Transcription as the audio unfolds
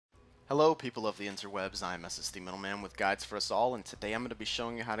Hello people of the interwebs, I'm SS the Middleman with Guides for Us All, and today I'm going to be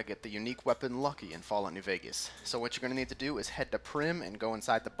showing you how to get the unique weapon Lucky in Fallout New Vegas. So what you're going to need to do is head to Prim and go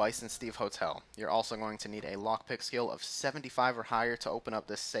inside the Bison Steve Hotel. You're also going to need a lockpick skill of 75 or higher to open up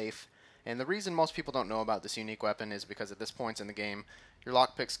this safe. And the reason most people don't know about this unique weapon is because at this point in the game, your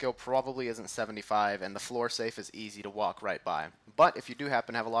lockpick skill probably isn't 75 and the floor safe is easy to walk right by. But if you do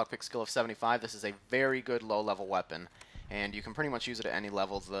happen to have a lockpick skill of 75, this is a very good low-level weapon. And you can pretty much use it at any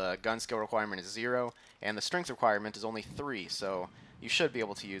level. The gun skill requirement is 0, and the strength requirement is only 3, so you should be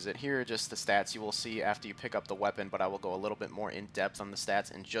able to use it. Here are just the stats you will see after you pick up the weapon, but I will go a little bit more in depth on the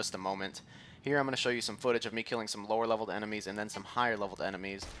stats in just a moment. Here I'm going to show you some footage of me killing some lower leveled enemies and then some higher leveled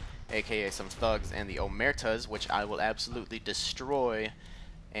enemies, aka some thugs and the Omertas, which I will absolutely destroy.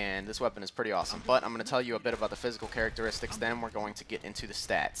 And this weapon is pretty awesome. But I'm going to tell you a bit about the physical characteristics, then we're going to get into the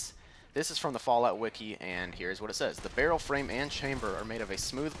stats. This is from the Fallout Wiki, and here's what it says. The barrel frame and chamber are made of a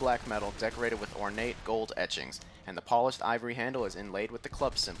smooth black metal decorated with ornate gold etchings, and the polished ivory handle is inlaid with the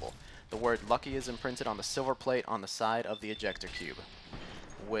club symbol. The word Lucky is imprinted on the silver plate on the side of the ejector cube.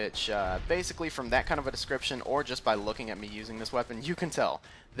 Which, basically from that kind of a description, or just by looking at me using this weapon, you can tell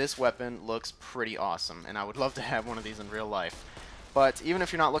this weapon looks pretty awesome, and I would love to have one of these in real life. But even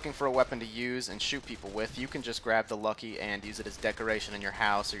if you're not looking for a weapon to use and shoot people with, you can just grab the Lucky and use it as decoration in your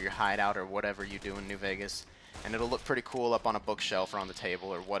house or your hideout or whatever you do in New Vegas. And it'll look pretty cool up on a bookshelf or on the table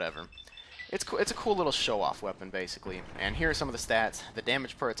or whatever. It's a cool little show-off weapon, basically. And here are some of the stats. The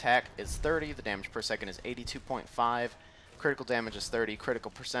damage per attack is 30, the damage per second is 82.5, critical damage is 30,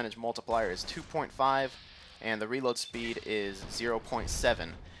 critical percentage multiplier is 2.5, and the reload speed is 0.7.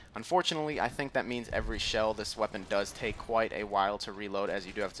 Unfortunately, I think that means every shell this weapon does take quite a while to reload, as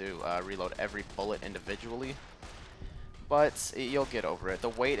you do have to reload every bullet individually. But you'll get over it. The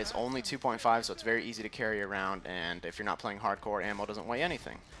weight is only 2.5, so it's very easy to carry around, and if you're not playing hardcore, ammo doesn't weigh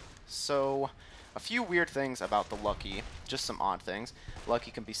anything. So, a few weird things about the Lucky, just some odd things.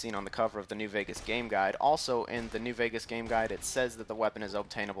 Lucky can be seen on the cover of the New Vegas Game Guide. Also, in the New Vegas Game Guide, it says that the weapon is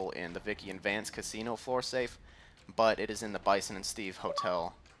obtainable in the Vicky and Vance Casino floor safe, but it is in the Bison and Steve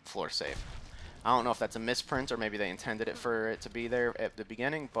Hotel floor safe. I don't know if that's a misprint or maybe they intended it for it to be there at the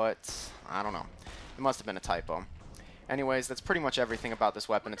beginning, but I don't know. It must have been a typo. Anyways, that's pretty much everything about this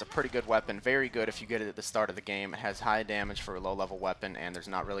weapon. It's a pretty good weapon, very good if you get it at the start of the game. It has high damage for a low-level weapon, and there's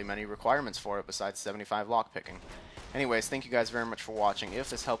not really many requirements for it besides 75 lockpicking. Anyways, thank you guys very much for watching. If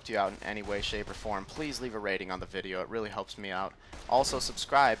this helped you out in any way, shape, or form, please leave a rating on the video. It really helps me out. Also,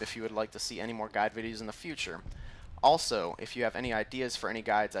 subscribe if you would like to see any more guide videos in the future. Also, if you have any ideas for any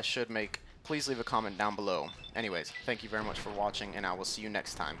guides I should make, please leave a comment down below. Anyways, thank you very much for watching, and I will see you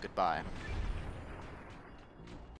next time. Goodbye.